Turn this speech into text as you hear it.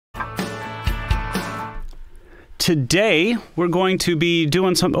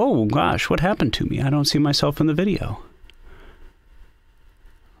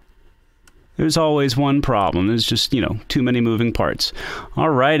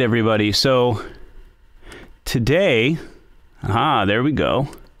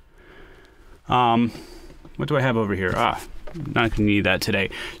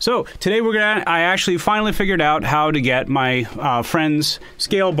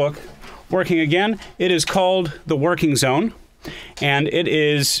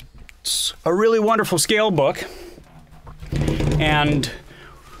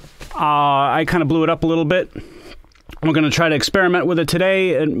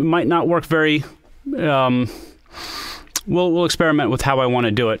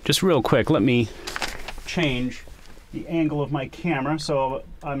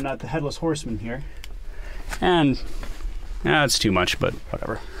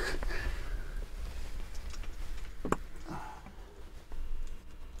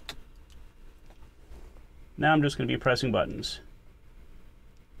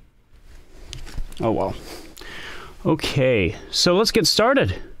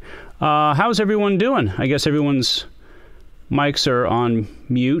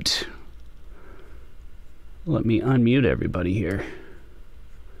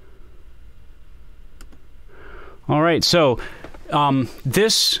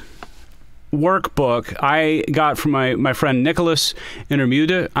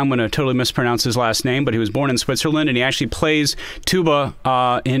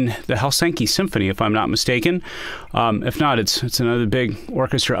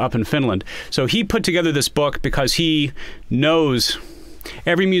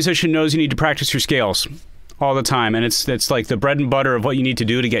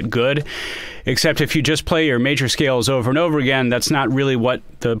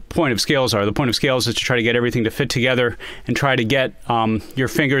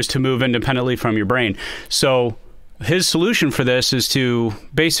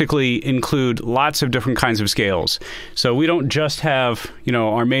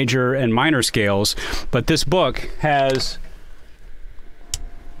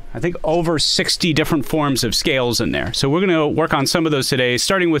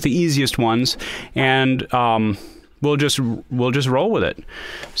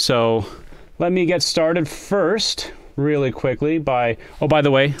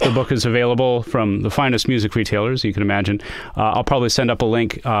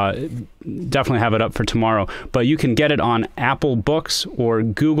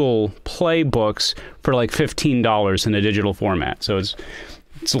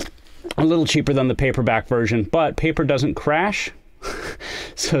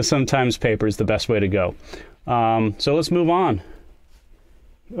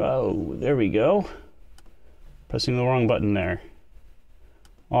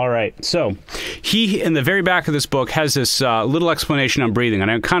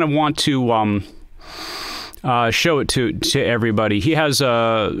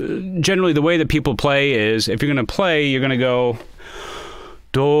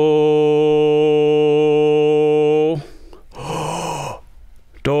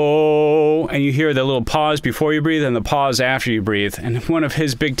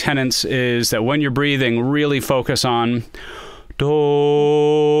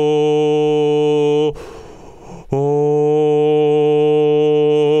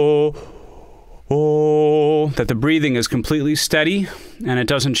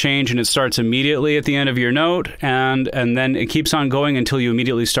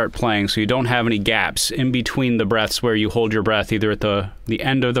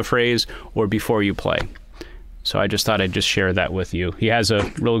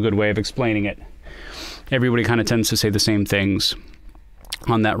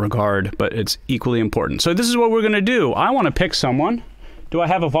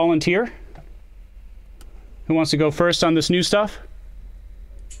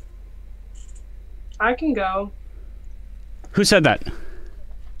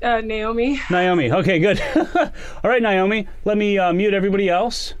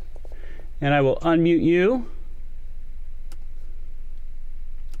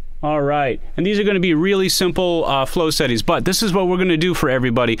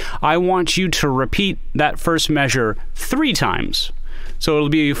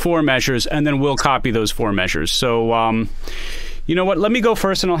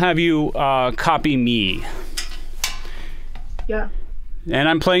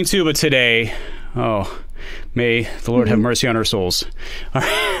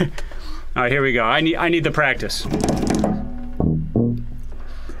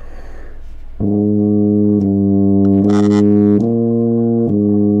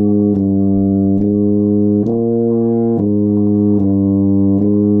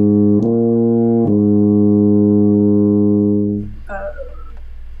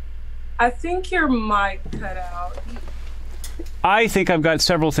I think your mic cut out. I think I've got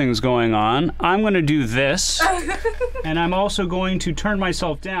several things going on. I'm going to do this, and I'm also going to turn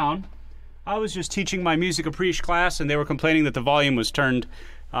myself down. I was just teaching my music appreciation class, and they were complaining that the volume was turned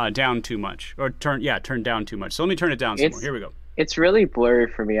down too much, or turned down too much. So let me turn it down some more. Here we go. It's really blurry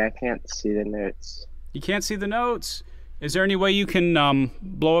for me. I can't see the notes. You can't see the notes? Is there any way you can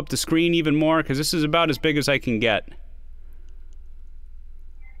blow up the screen even more? Because this is about as big as I can get.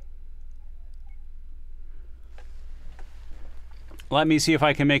 Let me see if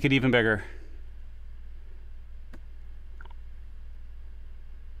I can make it even bigger.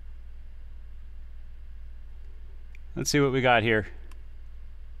 Let's see what we got here.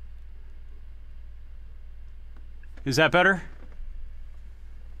 Is that better?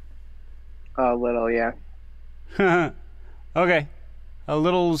 A little, yeah. Okay. A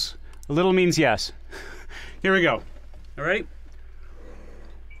little means yes. Here we go. All right?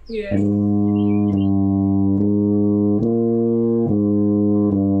 Yeah.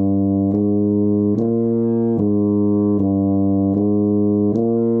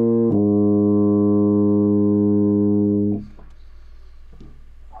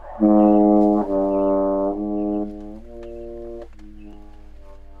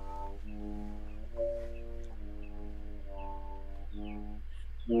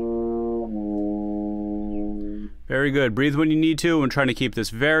 Very good. Breathe when you need to. I'm trying to keep this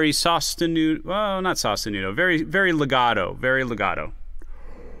very sostenuto. Well, not sostenuto. Very, very legato. Very legato.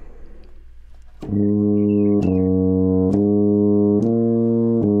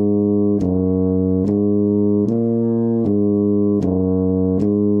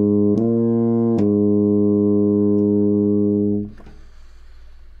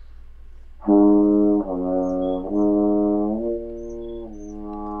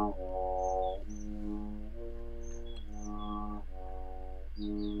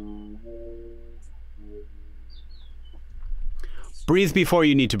 Breathe before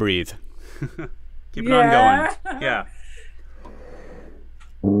you need to breathe. Keep it on going. Yeah.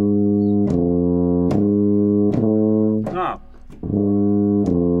 Oh.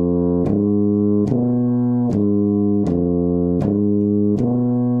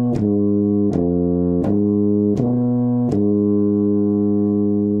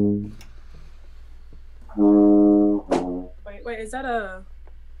 Wait, is that a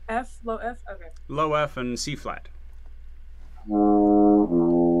F? Low F? Okay. Low F and C flat.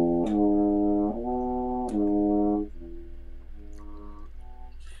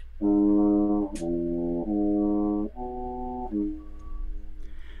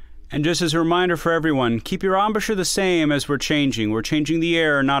 And just as a reminder for everyone, keep your embouchure the same as we're changing. We're changing the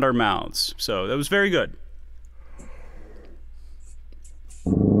air, not our mouths. So that was very good.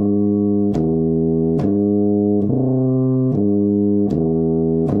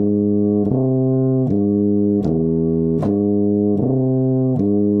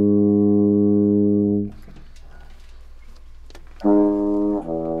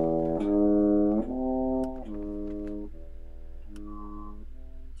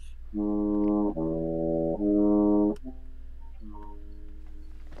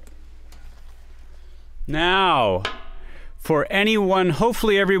 Now, for anyone,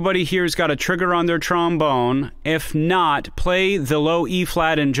 hopefully everybody here's got a trigger on their trombone. If not, play the low E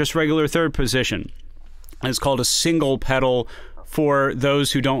flat in just regular third position. It's called a single pedal for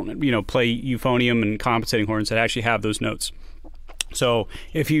those who don't, play euphonium and compensating horns that actually have those notes. So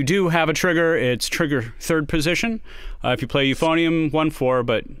if you do have a trigger, it's trigger third position. If you play euphonium, 1/4,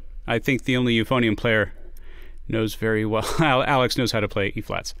 but I think the only euphonium player knows very well. Alex knows how to play E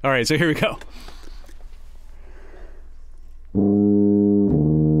flats. All right, so here we go.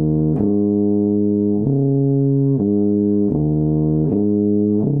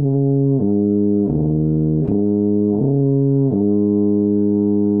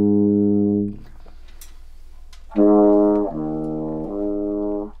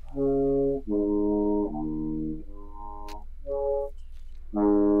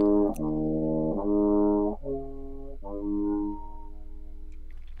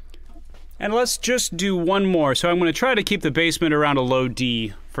 And let's just do one more. So I'm going to try to keep the basement around a low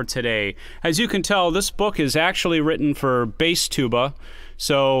D for today. As you can tell, this book is actually written for bass tuba.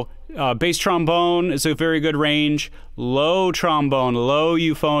 So bass trombone is a very good range. Low trombone, low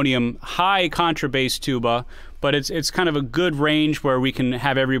euphonium, high contrabass tuba. But it's kind of a good range where we can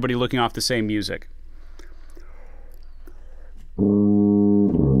have everybody looking off the same music.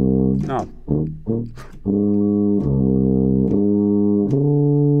 Oh.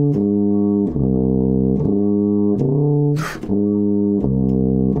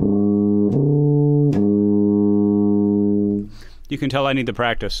 You can tell I need the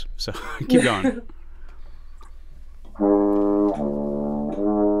practice. So keep going.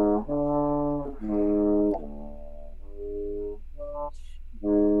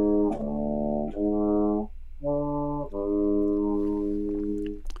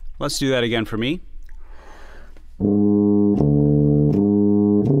 Let's do that again for me.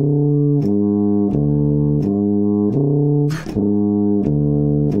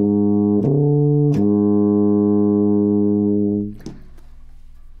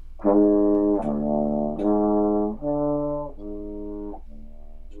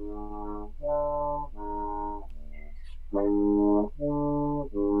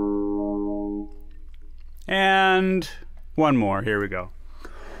 And one more. Here we go.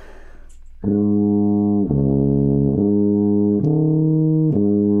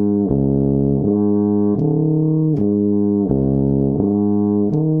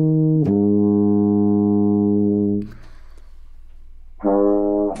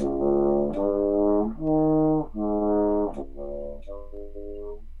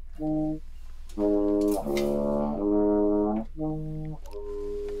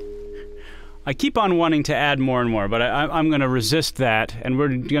 I keep on wanting to add more and more, but I'm going to resist that, and we're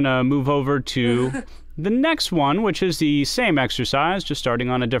going to move over to the next one, which is the same exercise, just starting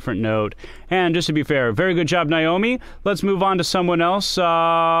on a different note. And just to be fair, very good job, Naomi. Let's move on to someone else.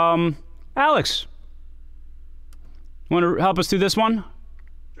 Alex, want to help us through this one?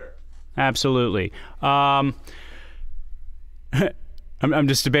 Sure. Absolutely. I'm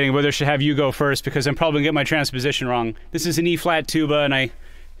just debating whether I should have you go first, because I'm probably going to get my transposition wrong. This is an E-flat tuba, and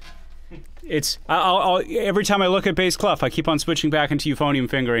I'll every time I look at bass clef, I keep on switching back into euphonium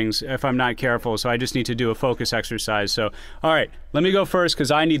fingerings if I'm not careful, so I just need to do a focus exercise. So, all right, let me go first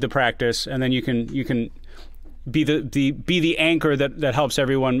because I need the practice, and then you can be the anchor that helps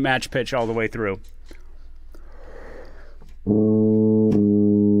everyone match pitch all the way through.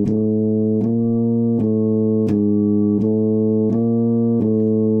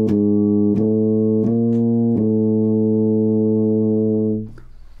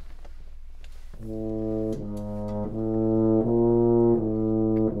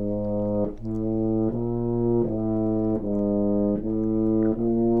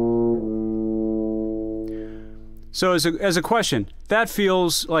 So as a question, that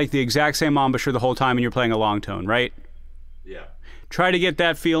feels like the exact same embouchure the whole time and you're playing a long tone, right? Yeah. Try to get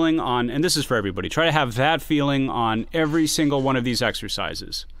that feeling on, and this is for everybody, try to have that feeling on every single one of these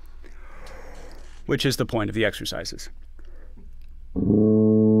exercises, which is the point of the exercises.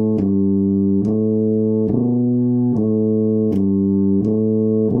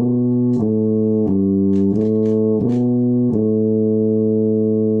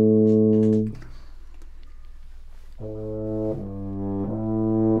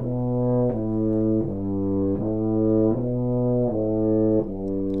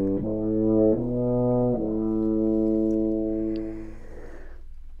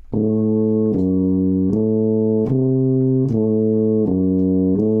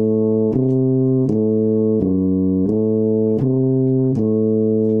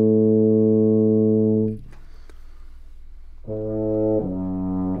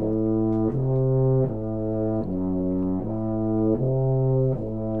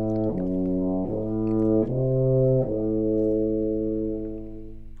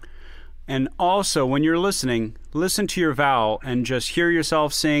 And also, when you're listening, listen to your vowel and just hear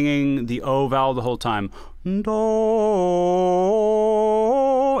yourself singing the O vowel the whole time. Do.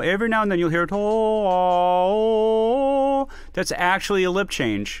 Every now and then you'll hear do. That's actually a lip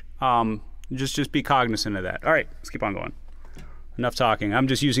change. Just be cognizant of that. All right, let's keep on going. Enough talking. I'm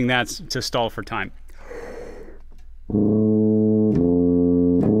just using that to stall for time.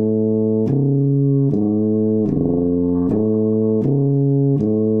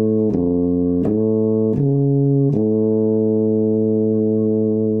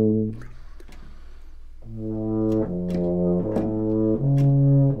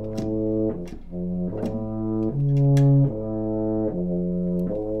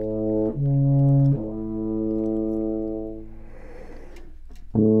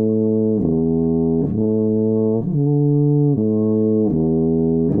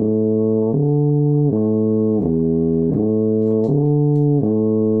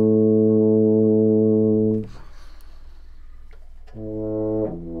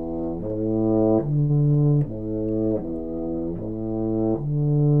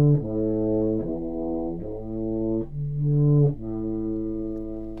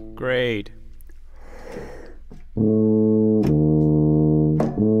 Great. Oh,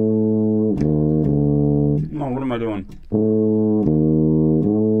 what am I doing?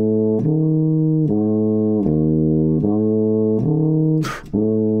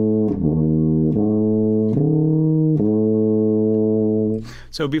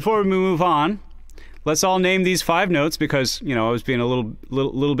 So before we move on, let's all name these 5 notes because, I was being a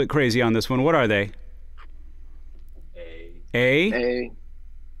little bit crazy on this one. What are they? A. A,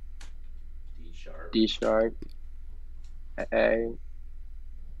 D sharp, A,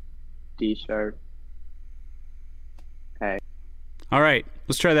 D sharp, A. All right,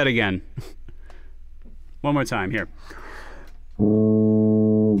 let's try that again. One more time here.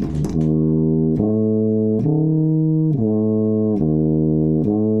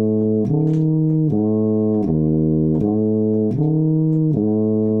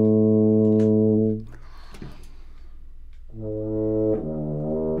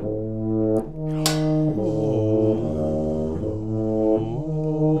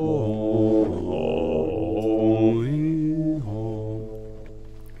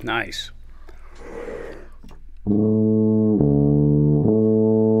 Nice.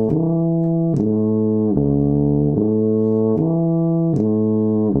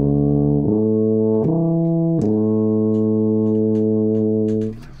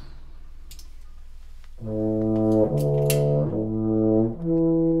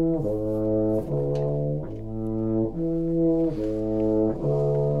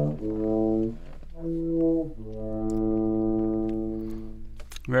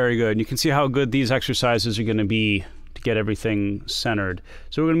 Very good. You can see how good these exercises are going to be to get everything centered.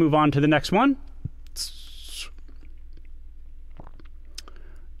 So we're going to move on to the next one.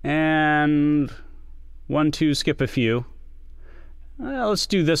 And 1, 2, skip a few. Let's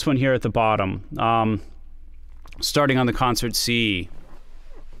do this one here at the bottom. Starting on the concert C.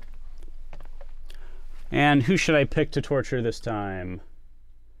 And who should I pick to torture this time?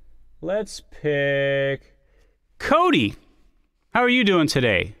 Let's pick Cody. How are you doing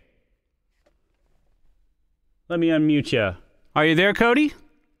today? Let me unmute you. Are you there, Cody?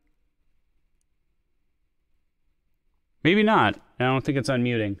 Maybe not. I don't think it's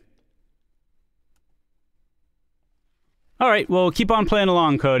unmuting. All right, well, keep on playing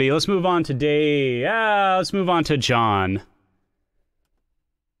along, Cody. Let's move on to Dave. Let's move on to John.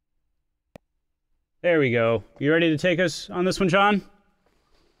 There we go. You ready to take us on this one, John?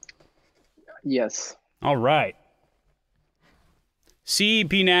 Yes. All right. C,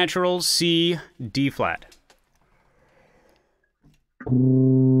 B natural, C, D flat.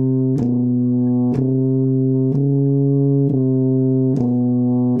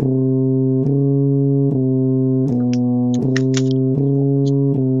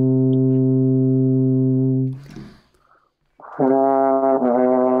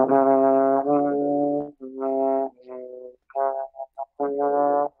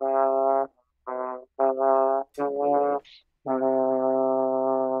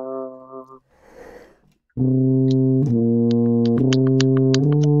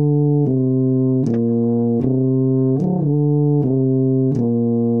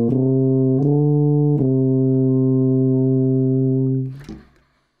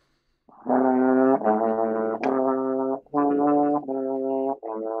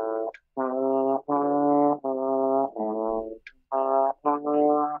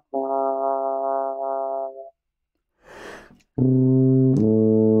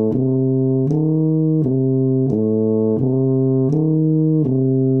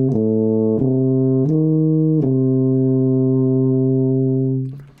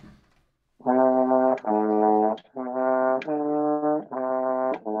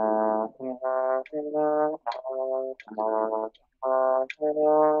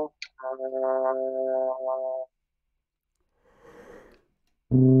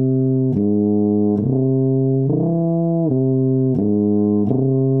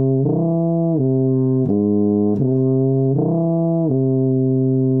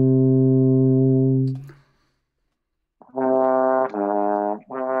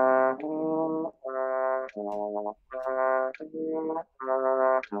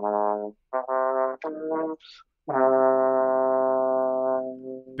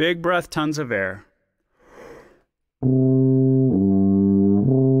 Big breath, tons of air.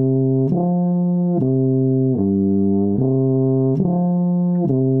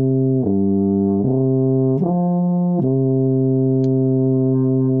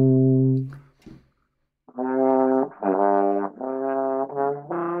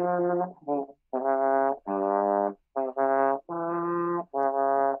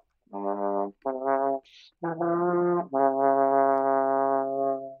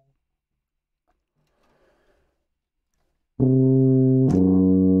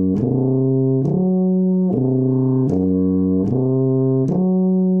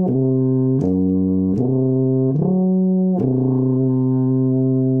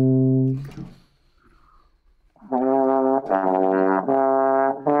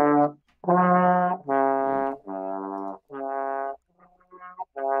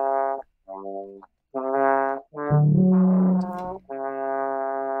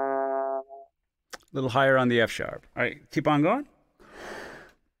 little higher on the F sharp. All right, keep on going.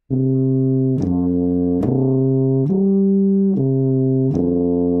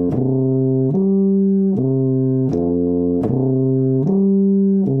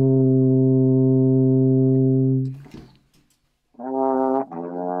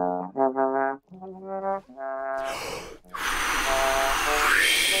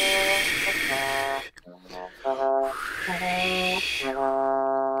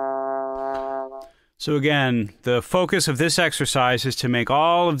 So again, the focus of this exercise is to make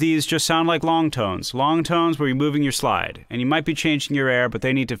all of these just sound like long tones. Long tones where you're moving your slide. And you might be changing your air, but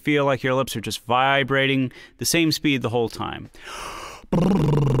they need to feel like your lips are just vibrating the same speed the whole time.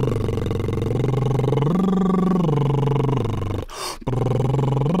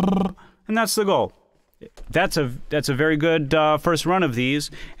 And that's the goal. That's a very good first run of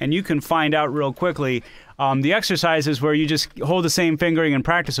these, and you can find out real quickly. The exercises where you just hold the same fingering and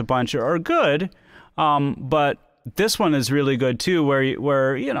practice a bunch are good. But this one is really good too, where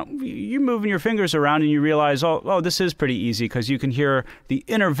you know you're moving your fingers around and you realize, oh, this is pretty easy because you can hear the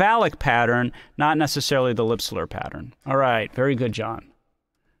intervallic pattern, not necessarily the lip slur pattern. All right, very good, John.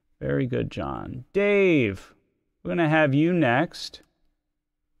 Very good, John. Dave, we're gonna have you next,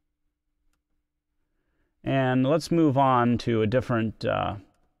 and let's move on to a different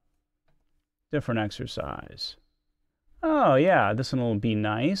exercise. Oh yeah, this one will be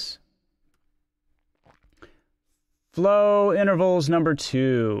nice. Flow intervals number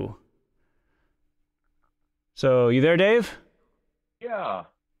 2. So, you there, Dave? Yeah.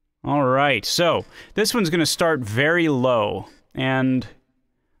 All right. So, this one's going to start very low, and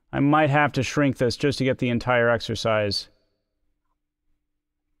I might have to shrink this just to get the entire exercise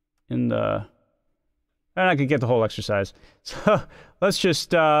in the... And I could get the whole exercise. So, let's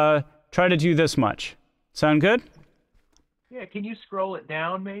just try to do this much. Sound good? Yeah, can you scroll it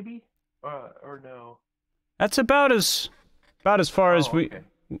down, maybe? Or no? That's about as far as we... Okay.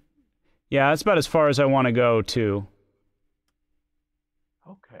 Yeah, that's about as far as I want to go, too.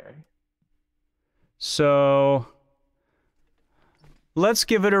 Okay. So, let's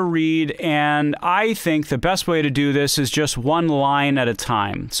give it a read, and I think the best way to do this is just one line at a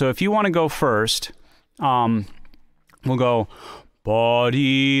time. So if you want to go first, we'll go...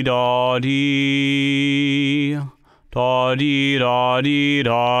 Ba-dee-da-dee... Da-dee-da-dee-da-dee.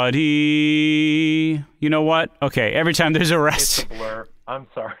 You know what? Okay, every time there's a rest... It's a blur. I'm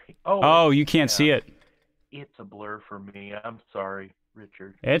sorry. Oh, you can't see it. It's a blur for me. I'm sorry,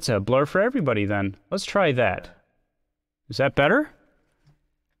 Richard. It's a blur for everybody, then. Let's try that. Is that better?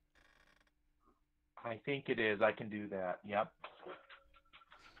 I think it is. I can do that. Yep.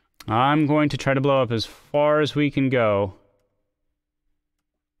 I'm going to try to blow up as far as we can go.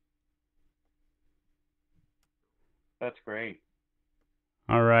 That's great.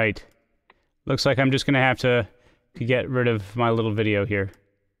 All right. Looks like I'm just going to have to get rid of my little video here.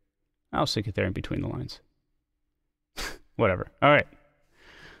 I'll stick it there in between the lines. Whatever. All right.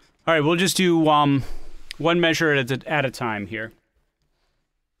 All right, we'll just do one measure at a time here.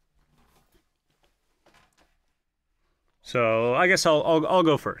 So I guess I'll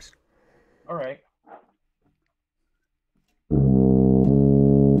go first. All right.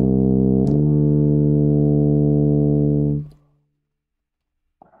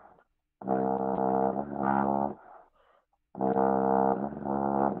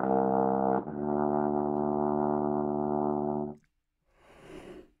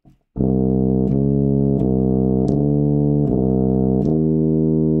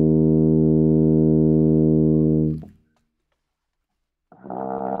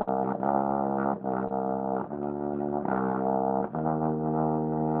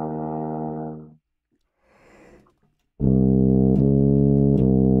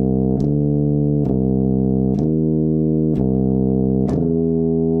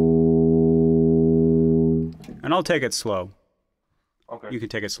 And I'll take it slow. Okay. You can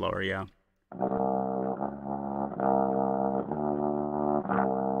take it slower, yeah.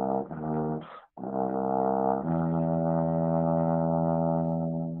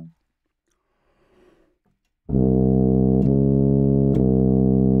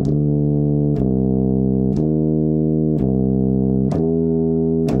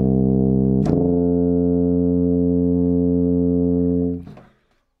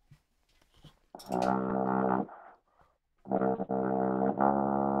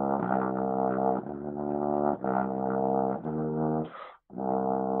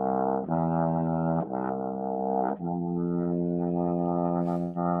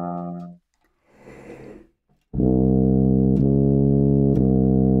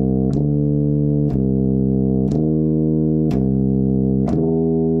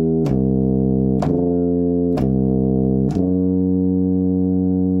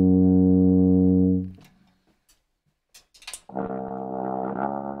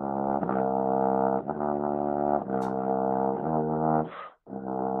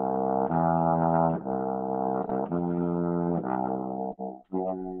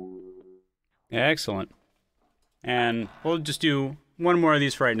 Excellent. And we'll just do one more of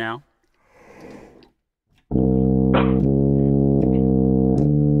these right now.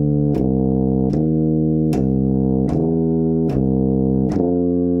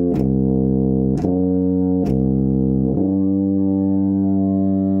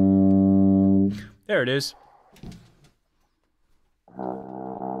 There it is.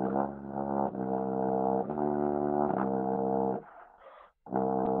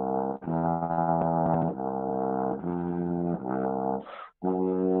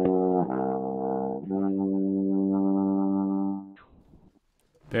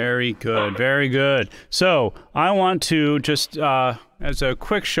 Very good, very good. So, I want to just, as a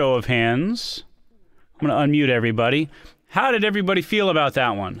quick show of hands, I'm going to unmute everybody. How did everybody feel about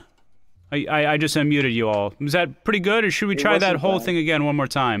that one? I just unmuted you all. Was that pretty good, or should we try that whole thing again one more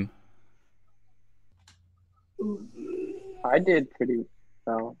time? I did pretty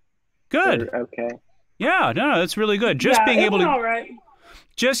well. Good. Okay. Yeah, no, that's really good. Just yeah, being it able to... went all right.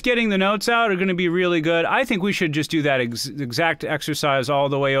 Just getting the notes out are going to be really good. I think we should just do that exact exercise all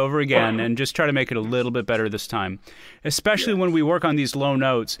the way over again and just try to make it a little bit better this time. Especially when we work on these low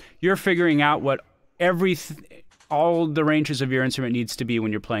notes, you're figuring out what all the ranges of your instrument needs to be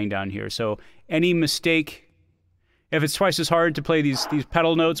when you're playing down here. So any mistake, if it's twice as hard to play these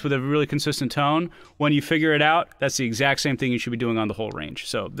pedal notes with a really consistent tone, when you figure it out, that's the exact same thing you should be doing on the whole range.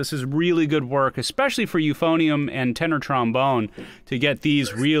 So this is really good work, especially for euphonium and tenor trombone, to get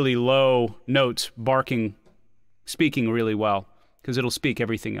these really low notes speaking really well, because it'll speak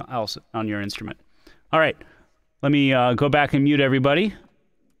everything else on your instrument. All right, let me go back and mute everybody.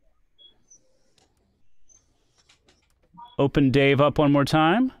 Open Dave up one more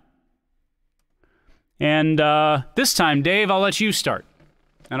time. And this time, Dave, I'll let you start,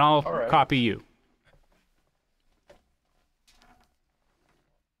 and I'll copy you.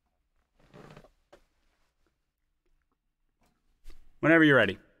 Whenever you're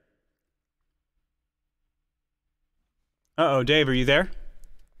ready. Uh-oh, Dave, are you there?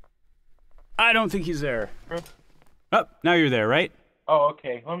 I don't think he's there. Oh, now you're there, right? Oh,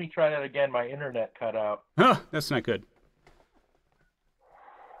 okay. Let me try that again. My internet cut out. Huh, that's not good.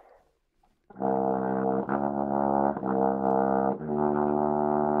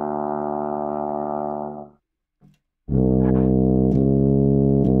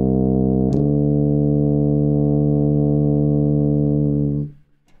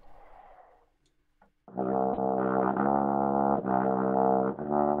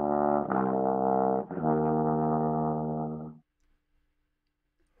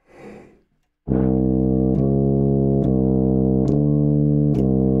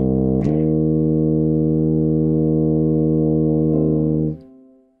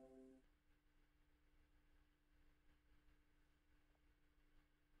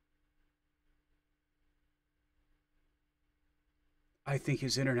 I think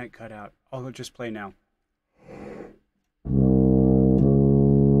his internet cut out. I'll just play now.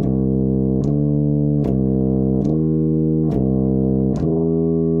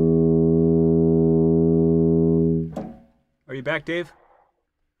 Are you back, Dave?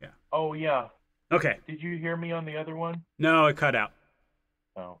 Yeah. Oh, yeah. Okay. Did you hear me on the other one? No, it cut out.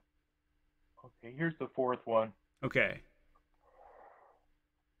 Oh. Okay, here's the fourth one. Okay.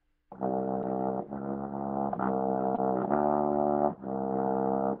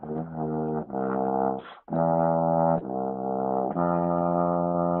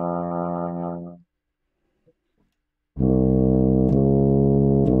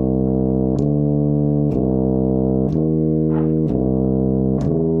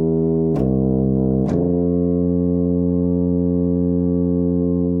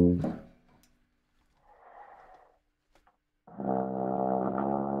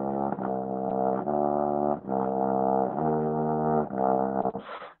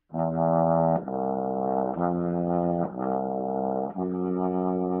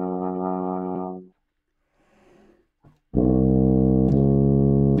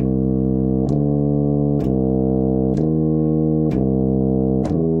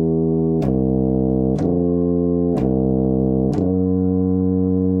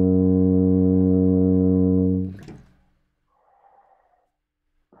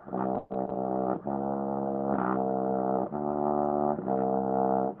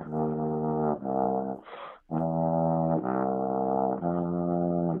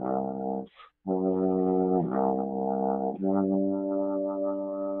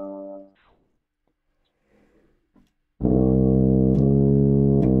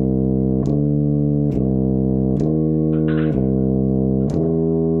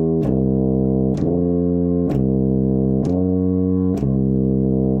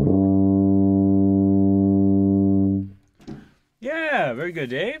 Very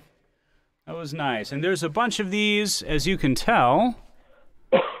good, Dave. That was nice. And there's a bunch of these, as you can tell.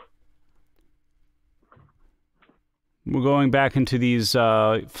 We're going back into these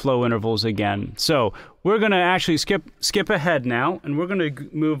flow intervals again. So we're going to actually skip ahead now, and we're going to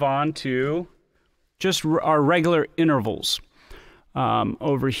move on to just our regular intervals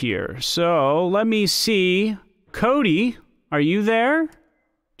over here. So let me see. Cody, are you there?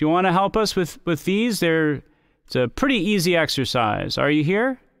 Do you want to help us with these? It's a pretty easy exercise. Are you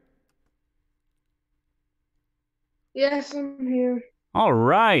here? Yes, I'm here. All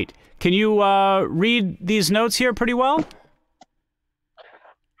right. Can you read these notes here pretty well?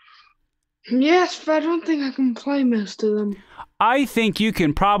 Yes, but I don't think I can play most of them. I think you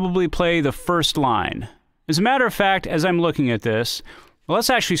can probably play the first line. As a matter of fact, as I'm looking at this, let's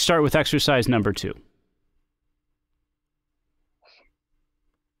actually start with exercise number 2.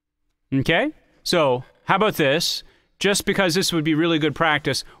 Okay? So, how about this? Just because this would be really good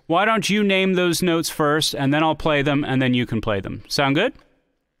practice, why don't you name those notes first, and then I'll play them, and then you can play them. Sound good?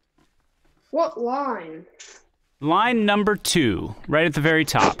 What line? Line number 2, right at the very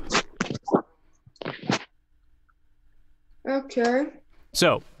top. Okay.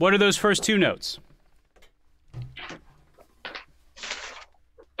 So, what are those first 2 notes?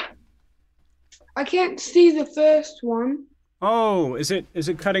 I can't see the first one. Oh, is it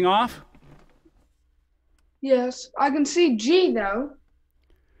cutting off? Yes, I can see G though.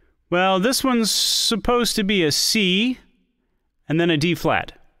 Well, this one's supposed to be a C and then a D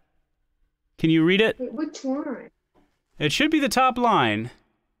flat. Can you read it? Wait, which line? It should be the top line.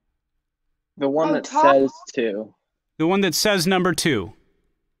 The one Oh, that top? says 2. The one that says number 2.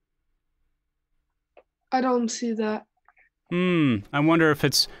 I don't see that. I wonder if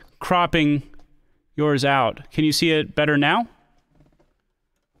it's cropping yours out. Can you see it better now?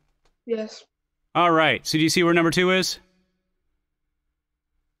 Yes. All right. So do you see where number 2 is?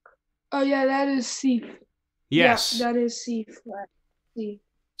 Oh yeah, that is C. Yes. Yeah, that is C flat. C.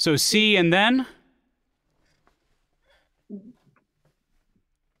 So C and then?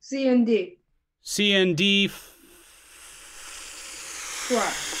 C and D. C and D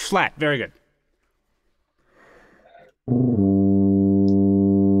Flat. flat. Very good.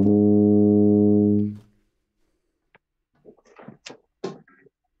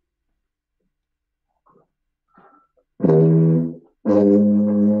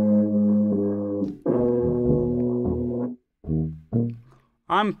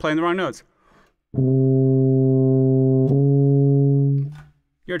 I'm playing the wrong notes.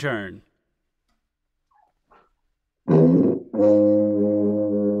 Your turn. All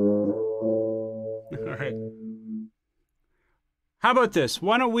right. How about this?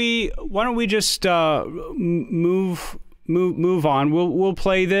 Why don't we just move on? We'll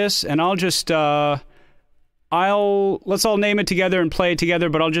play this, and I'll just let's all name it together and play it together,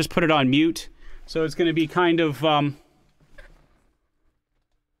 but I'll just put it on mute. So it's going to be kind of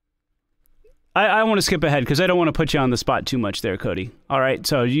I want to skip ahead because I don't want to put you on the spot too much there, Cody. All right,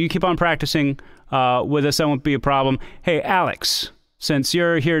 so you keep on practicing with us. That won't be a problem. Hey, Alex, since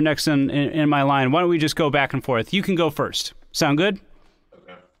you're here next in my line, why don't we just go back and forth? You can go first. Sound good?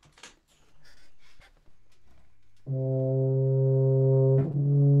 Okay.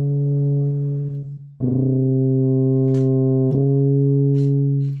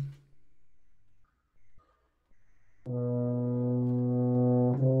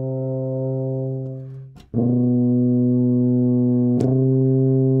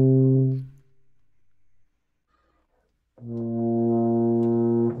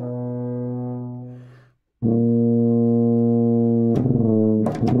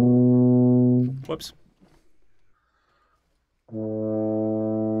 Whoops.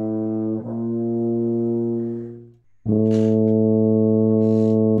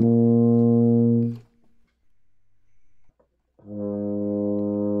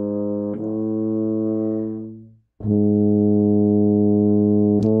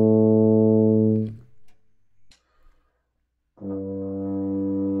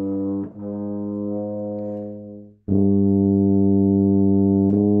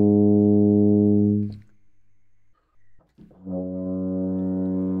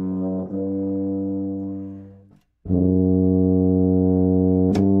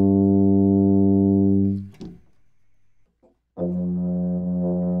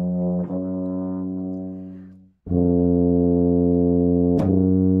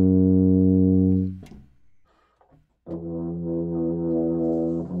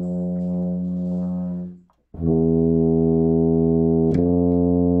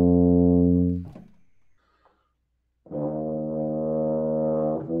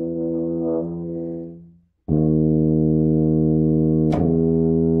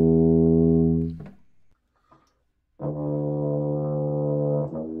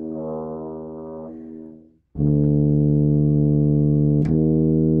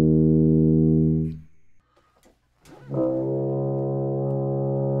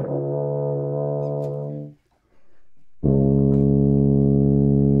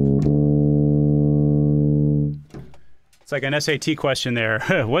 It's like an SAT question there.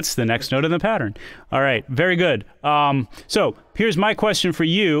 What's the next note in the pattern? All right, very good. So here's my question for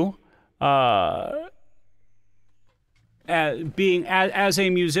you. As a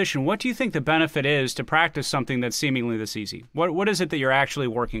musician, what do you think the benefit is to practice something that's seemingly this easy? What is it that you're actually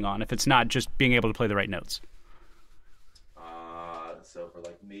working on if it's not just being able to play the right notes? So for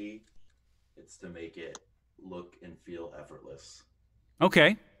like me, it's to make it look and feel effortless.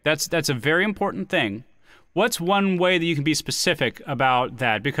 Okay, that's a very important thing. What's one way that you can be specific about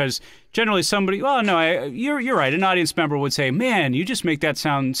that? Because generally somebody, well, no, you're right. An audience member would say, "Man, you just make that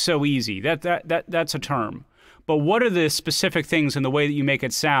sound so easy." That's a term. But what are the specific things in the way that you make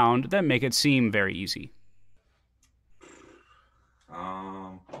it sound that make it seem very easy?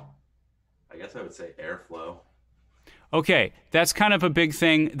 I guess I would say airflow. Okay, that's kind of a big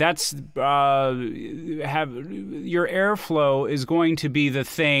thing. That's your airflow is going to be the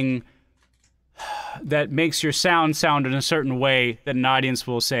thing that makes your sound in a certain way that an audience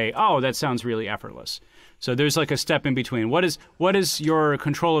will say, "Oh, that sounds really effortless." So there's like a step in between. What is your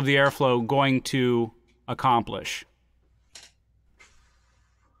control of the airflow going to accomplish?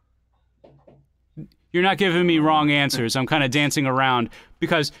 You're not giving me wrong answers. I'm kind of dancing around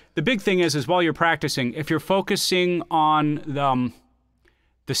because the big thing is while you're practicing, if you're focusing on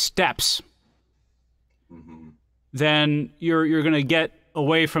the steps, then you're going to get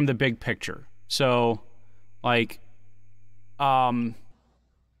away from the big picture. So, like, the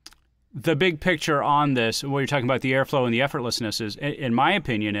big picture on this, what you're talking about, the airflow and the effortlessness is, in my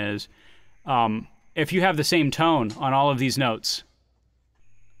opinion, is if you have the same tone on all of these notes,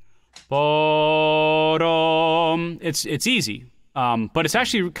 it's easy, but it's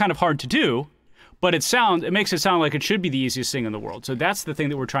actually kind of hard to do. But it makes it sound like it should be the easiest thing in the world. So that's the thing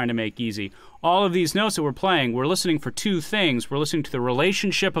that we're trying to make easy. All of these notes that we're playing, we're listening for two things. We're listening to the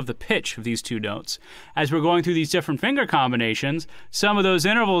relationship of the pitch of these two notes. As we're going through these different finger combinations, some of those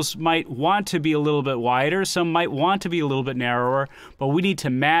intervals might want to be a little bit wider, some might want to be a little bit narrower, but we need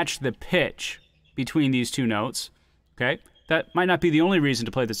to match the pitch between these two notes, okay? That might not be the only reason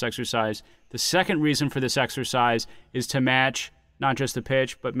to play this exercise. The second reason for this exercise is to match not just the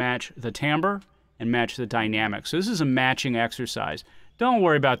pitch, but match the timbre and match the dynamic. So this is a matching exercise. Don't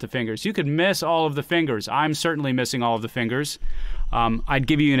worry about the fingers. You could miss all of the fingers. I'm certainly missing all of the fingers. I'd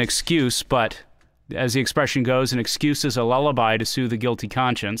give you an excuse, but as the expression goes, an excuse is a lullaby to soothe a guilty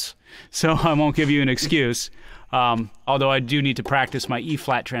conscience. So I won't give you an excuse. Although I do need to practice my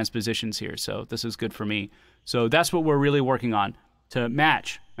E-flat transpositions here, so this is good for me. So that's what we're really working on, to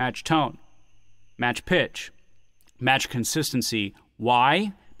match tone, match pitch, match consistency.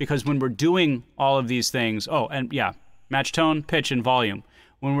 Why? Because when we're doing all of these things, match tone, pitch, and volume.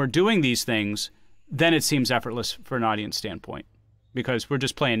 When we're doing these things, then it seems effortless for an audience standpoint because we're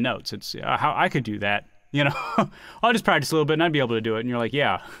just playing notes. It's how I could do that, you know. I'll just practice a little bit and I'd be able to do it. And you're like,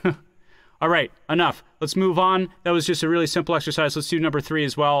 yeah. All right, enough. Let's move on. That was just a really simple exercise. Let's do number 3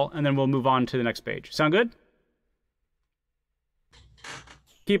 as well, and then we'll move on to the next page. Sound good?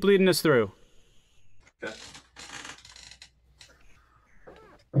 Keep leading us through. Okay.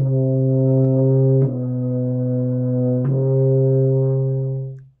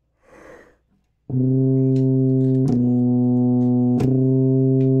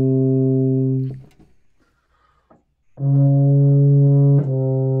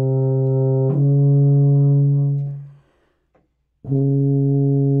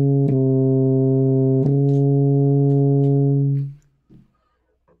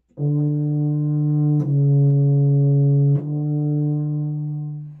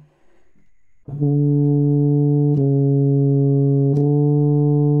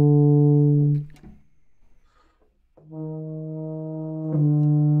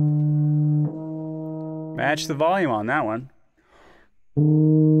 Match the volume on that one.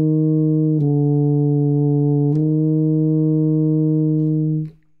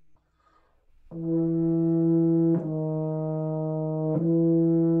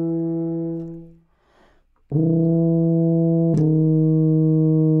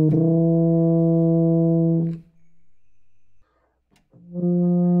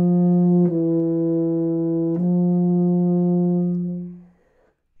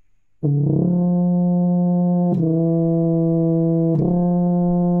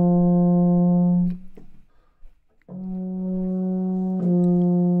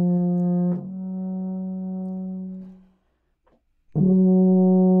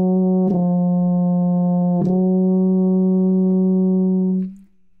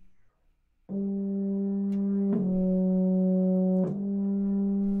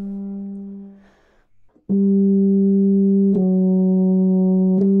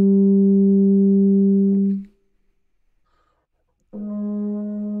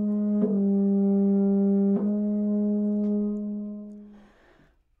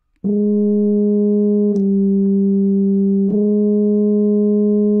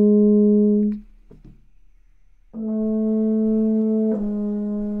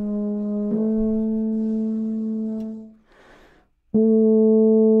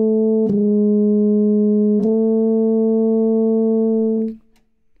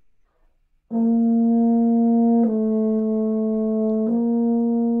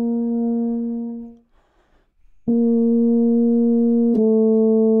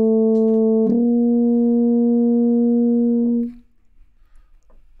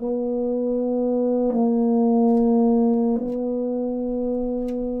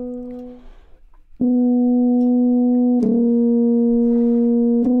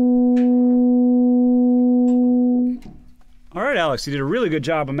 Alex. You did a really good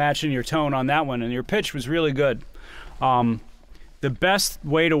job of matching your tone on that one, and your pitch was really good. The best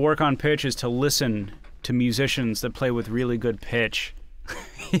way to work on pitch is to listen to musicians that play with really good pitch.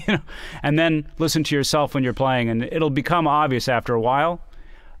 You know, and then listen to yourself when you're playing, and it'll become obvious after a while.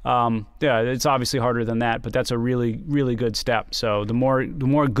 Yeah, it's obviously harder than that, but that's a really, really good step. So the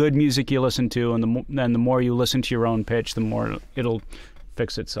more good music you listen to, and the more you listen to your own pitch, the more it'll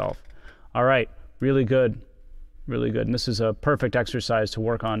fix itself. All right, really good, really good. And this is a perfect exercise to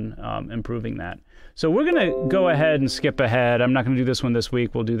work on improving that. So we're gonna go ahead and skip ahead. I'm not gonna do this one this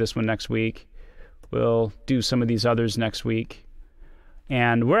week. We'll do this one next week. We'll do some of these others next week.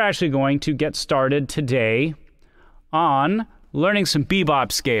 And we're actually going to get started today on learning some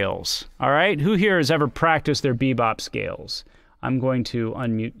bebop scales. All right? Who here has ever practiced their bebop scales? I'm going to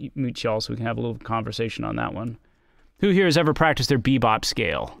unmute y'all so we can have a little conversation on that one. Who here has ever practiced their bebop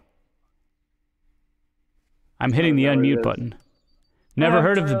scale? I'm hitting the unmute button. Never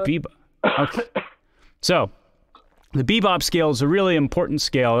heard of the bebop. Okay. So, the bebop scale is a really important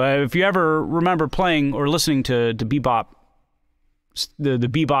scale. If you ever remember playing or listening to bebop, the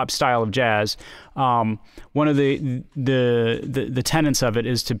bebop style of jazz, one of the tenets of it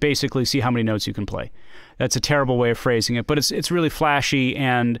is to basically see how many notes you can play. That's a terrible way of phrasing it, but it's really flashy,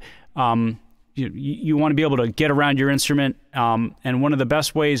 and you want to be able to get around your instrument. And one of the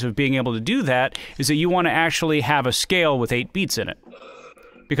best ways of being able to do that is that you want to actually have a scale with 8 beats in it.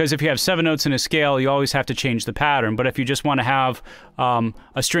 Because if you have 7 notes in a scale, you always have to change the pattern. But if you just want to have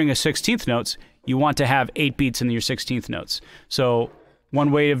a string of 16th notes, you want to have 8 beats in your 16th notes. So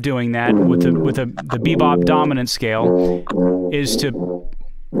one way of doing that with the bebop dominant scale is to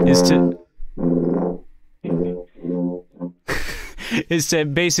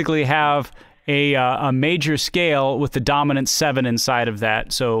basically have a major scale with the dominant 7 inside of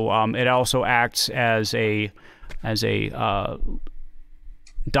that. So it also acts as a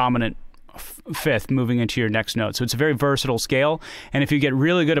dominant 5th moving into your next note. So it's a very versatile scale, and if you get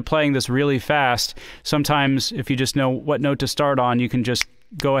really good at playing this really fast, sometimes if you just know what note to start on, you can just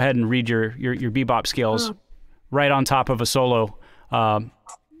go ahead and read your bebop scales right on top of a solo,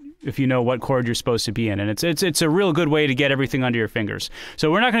 if you know what chord you're supposed to be in. And it's a real good way to get everything under your fingers.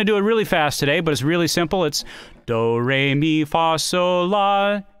 So we're not going to do it really fast today, but it's really simple. It's do, re, mi, fa, sol,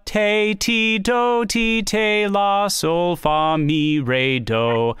 la, te, ti, do, ti, te, la, sol, fa, mi, re,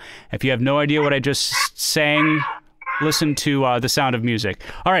 do. If you have no idea what I just sang, listen to the sound of music.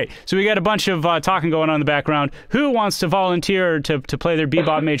 All right, so we got a bunch of talking going on in the background. Who wants to volunteer to play their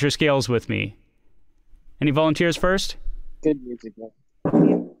bebop major scales with me? Any volunteers first? Good music.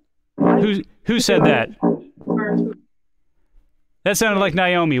 Man. Who said that? That sounded like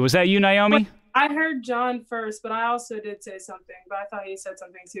Naomi. Was that you, Naomi? I heard John first, but I also did say something, but I thought he said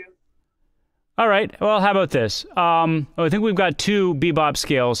something too. All right. Well, how about this? I think we've got 2 bebop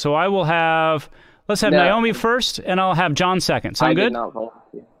scales, so I will have... Let's have Naomi first, and I'll have John second. Sound good? I did not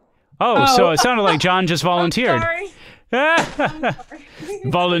volunteer. Oh, so it sounded like John just volunteered. Sorry.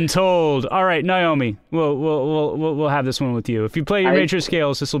 Voluntold. All right, Naomi. We'll have this one with you. If you play your major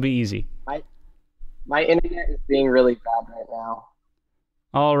scales, this will be easy. My internet is being really bad right now.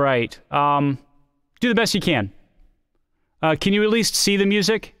 All right. Do the best you can. Can you at least see the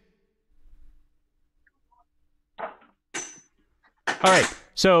music? All right.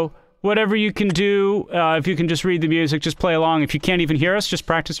 So whatever you can do, if you can just read the music, just play along. If you can't even hear us, just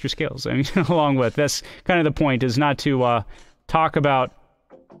practice your scales. I mean, along with. That's kind of the point, is not to talk about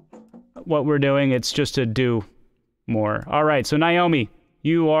what we're doing. It's just to do more. All right. So Naomi,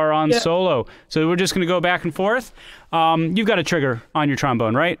 you are on solo. So we're just going to go back and forth. You've got a trigger on your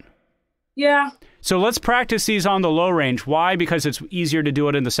trombone, right? Yeah. So let's practice these on the low range. Why? Because it's easier to do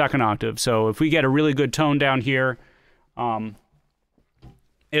it in the second octave. So if we get a really good tone down here,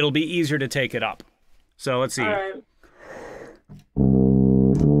 it'll be easier to take it up. So let's see. All right.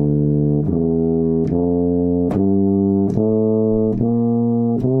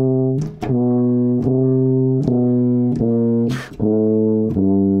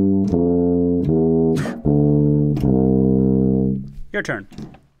 Your turn.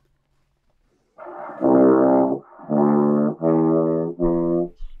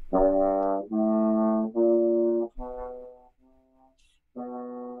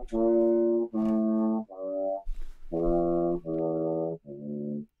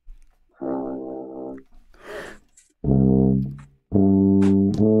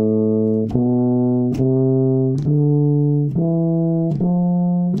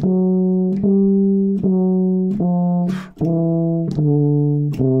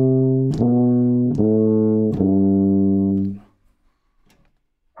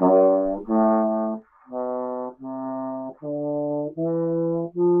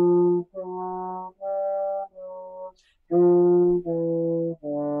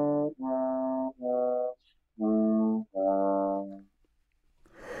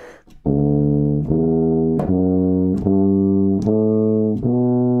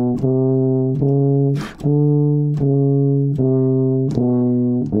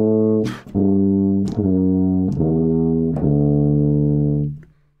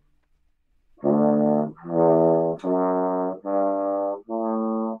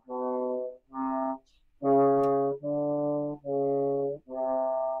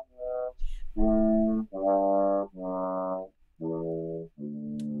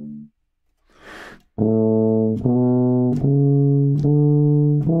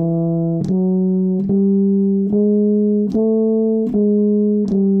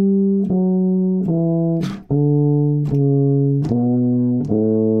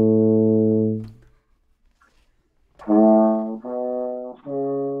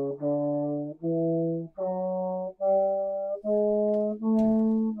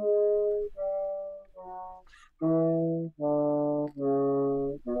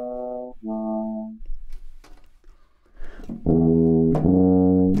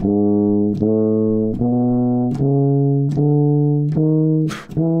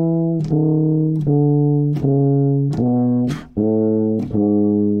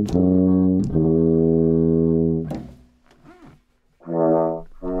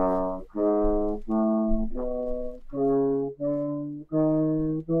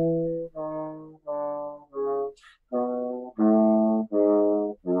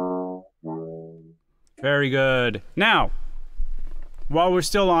 Very good. Now, while we're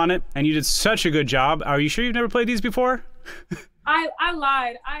still on it, and you did such a good job, are you sure you've never played these before? I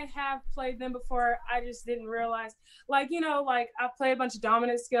lied. I have played them before. I just didn't realize. Like, you know, like I play a bunch of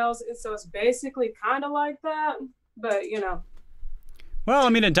dominant scales, and so it's basically kind of like that. But, you know. Well, I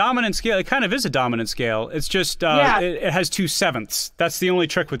mean, a dominant scale, it kind of is a dominant scale. It's just, it has 2/7. That's the only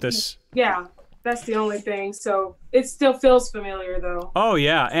trick with this. Yeah, that's the only thing. So it still feels familiar, though. Oh,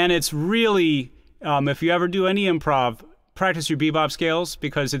 yeah. And it's really, if you ever do any improv, practice your bebop scales,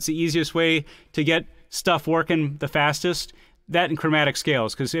 because it's the easiest way to get stuff working the fastest. That and chromatic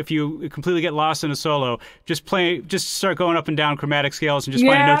scales, because if you completely get lost in a solo, just start going up and down chromatic scales and just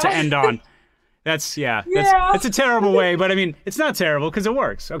find a note to end on. That's a terrible way, but I mean, it's not terrible because it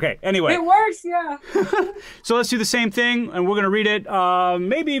works. Okay, anyway. It works, yeah. So let's do the same thing, and we're going to read it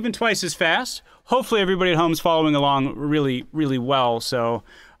maybe even twice as fast. Hopefully everybody at home is following along really, really well. So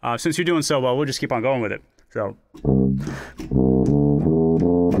since you're doing so well, we'll just keep on going with it. So.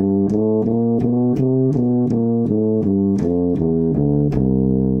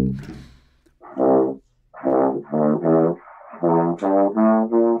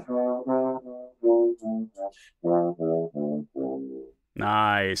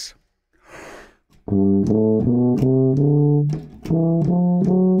 Nice.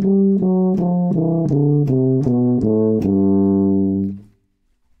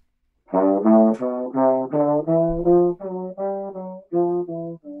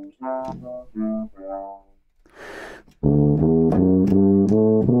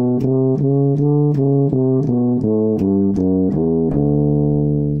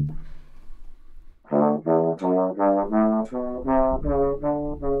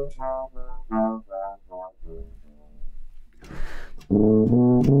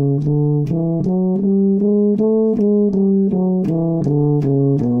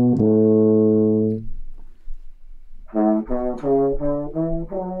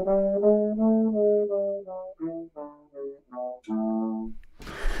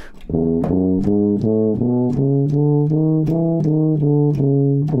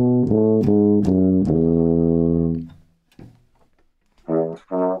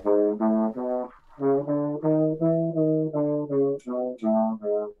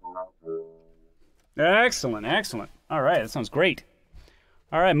 Excellent, excellent. All right, that sounds great.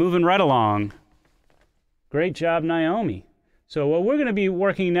 All right, moving right along. Great job, Naomi. So what we're going to be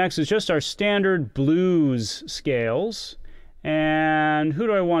working next is just our standard blues scales. And who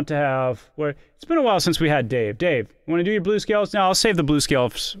do I want to have? It's been a while since we had Dave. Dave, you want to do your blues scales? No, I'll save the blues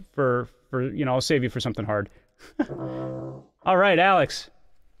scales for I'll save you for something hard. All right, Alex.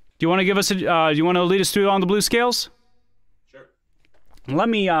 Do you want to give us do you want to lead us through on the blues scales? Let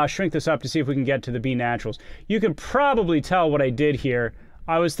me shrink this up to see if we can get to the B naturals. You can probably tell what I did here.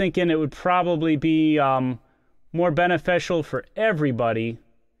 I was thinking it would probably be more beneficial for everybody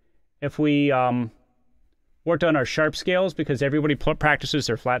if we worked on our sharp scales, because everybody practices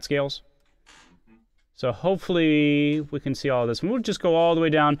their flat scales. So hopefully we can see all this. And we'll just go all the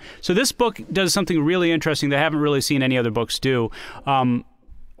way down. So this book does something really interesting that I haven't really seen any other books do.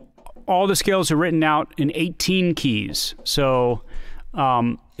 All the scales are written out in 18 keys. So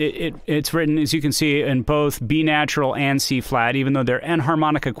it's written, as you can see, in both B natural and C flat, even though they're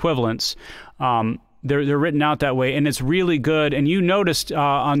enharmonic equivalents. They're written out that way, and it's really good. And you noticed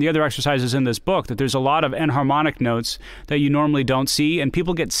on the other exercises in this book that there's a lot of enharmonic notes that you normally don't see, and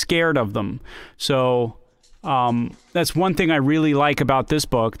people get scared of them. So that's one thing I really like about this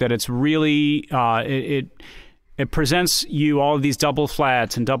book, that it's really it presents you all of these double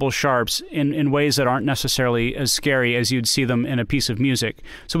flats and double sharps in ways that aren't necessarily as scary as you'd see them in a piece of music.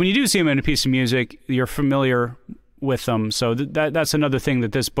 So when you do see them in a piece of music, you're familiar with them. So that's another thing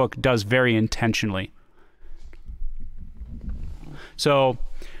that this book does very intentionally. So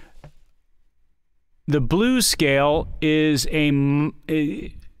the blues scale is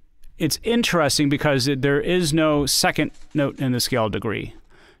it's interesting because there is no second note in the scale degree.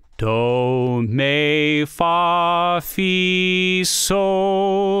 Do, me, fa, fi,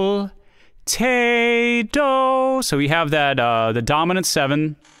 sol, te, do. So we have that, the dominant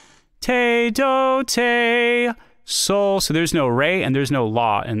 7, te, do, te, sol. So there's no re and there's no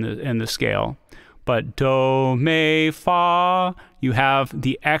la in the scale. But do, me, fa, you have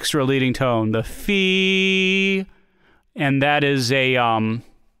the extra leading tone, the fi, and that is a,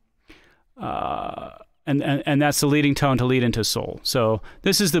 and that's the leading tone to lead into sol. So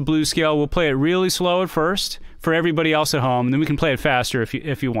this is the blues scale. We'll play it really slow at first for everybody else at home, and then we can play it faster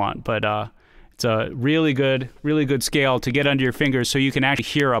if you want. But it's a really good scale to get under your fingers so you can actually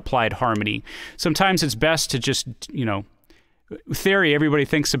hear applied harmony. Sometimes it's best to just, theory, everybody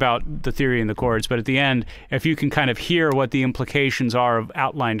thinks about the theory and the chords, but at the end, if you can kind of hear what the implications are of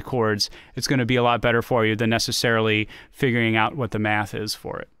outlined chords, it's going to be a lot better for you than necessarily figuring out what the math is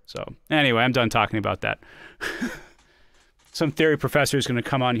for it. So anyway, I'm done talking about that. Some theory professor is going to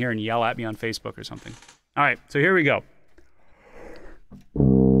come on here and yell at me on Facebook or something. All right, so here we go.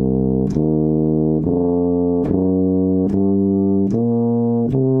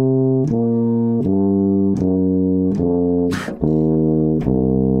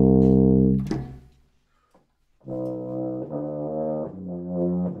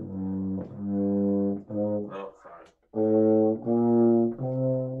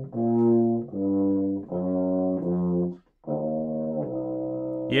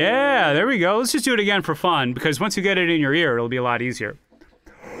 Yeah, there we go. Let's just do it again for fun, because once you get it in your ear, it'll be a lot easier.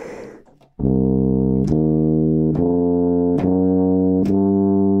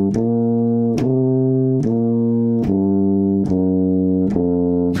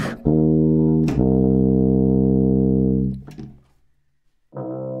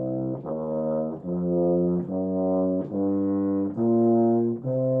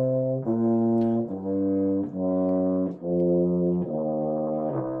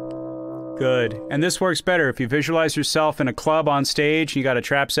 Good. And this works better if you visualize yourself in a club on stage, you got a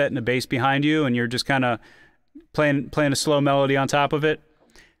trap set and a bass behind you, and you're just kind of playing a slow melody on top of it.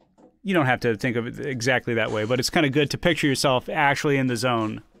 You don't have to think of it exactly that way, but it's kind of good to picture yourself actually in the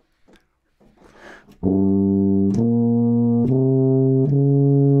zone.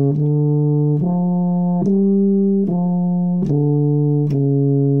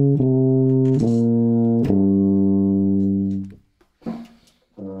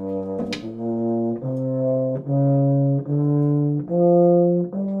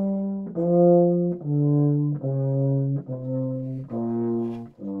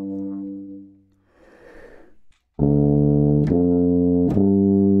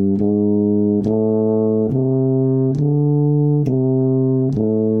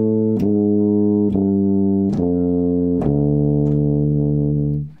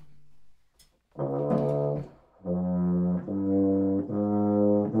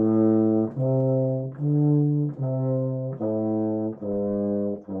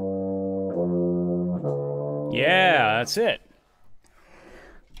 Yeah, that's it.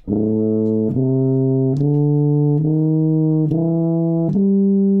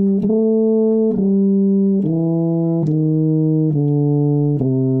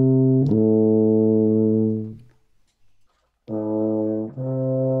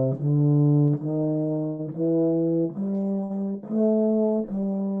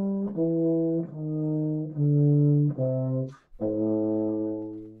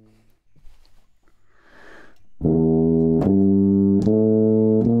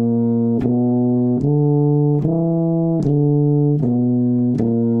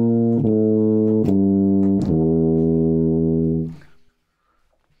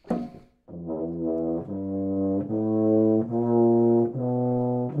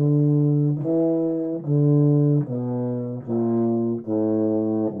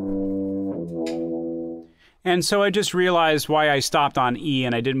 And so I just realized why I stopped on E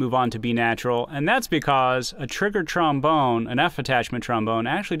and I didn't move on to B natural, and that's because a trigger trombone, an F attachment trombone,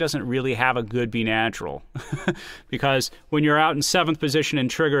 actually doesn't really have a good B natural. Because when you're out in 7th position in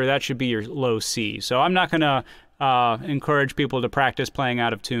trigger, that should be your low C. So I'm not going to encourage people to practice playing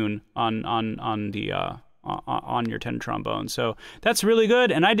out of tune on your tenor trombone. So that's really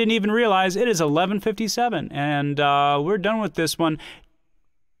good, and I didn't even realize it is 11:57, and we're done with this one.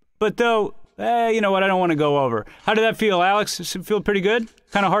 But though, you know what, I don't want to go over. How did that feel, Alex? Does it feel pretty good?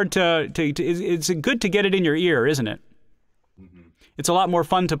 Kind of hard it's good to get it in your ear, isn't it? Mm-hmm. It's a lot more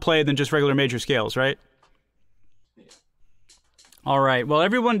fun to play than just regular major scales, right? Yeah. All right, well,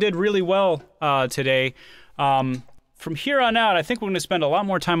 everyone did really well today. From here on out, I think we're going to spend a lot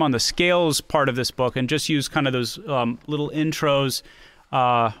more time on the scales part of this book and just use kind of those little intros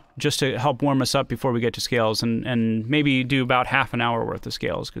just to help warm us up before we get to scales, and maybe do about half an hour worth of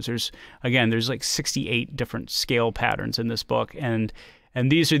scales, because there's like 68 different scale patterns in this book, and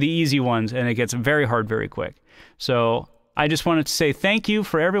these are the easy ones, and it gets very hard very quick. So I just wanted to say thank you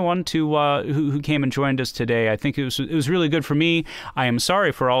for everyone who came and joined us today. I think it was really good for me. I am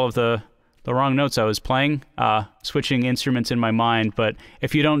sorry for all of the wrong notes I was playing, switching instruments in my mind, but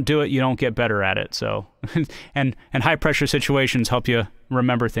if you don't do it, you don't get better at it. So, and high pressure situations help you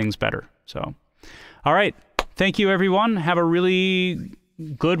remember things better. So, all right. Thank you, everyone. Have a really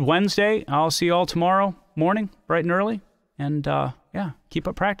good Wednesday. I'll see you all tomorrow morning, bright and early. And yeah, keep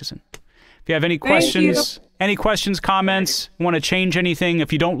up practicing. If you have any questions, comments, want to change anything,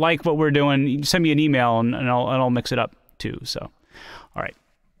 if you don't like what we're doing, send me an email and I'll mix it up. too. So, all right.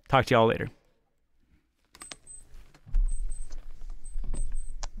 Talk to y'all later.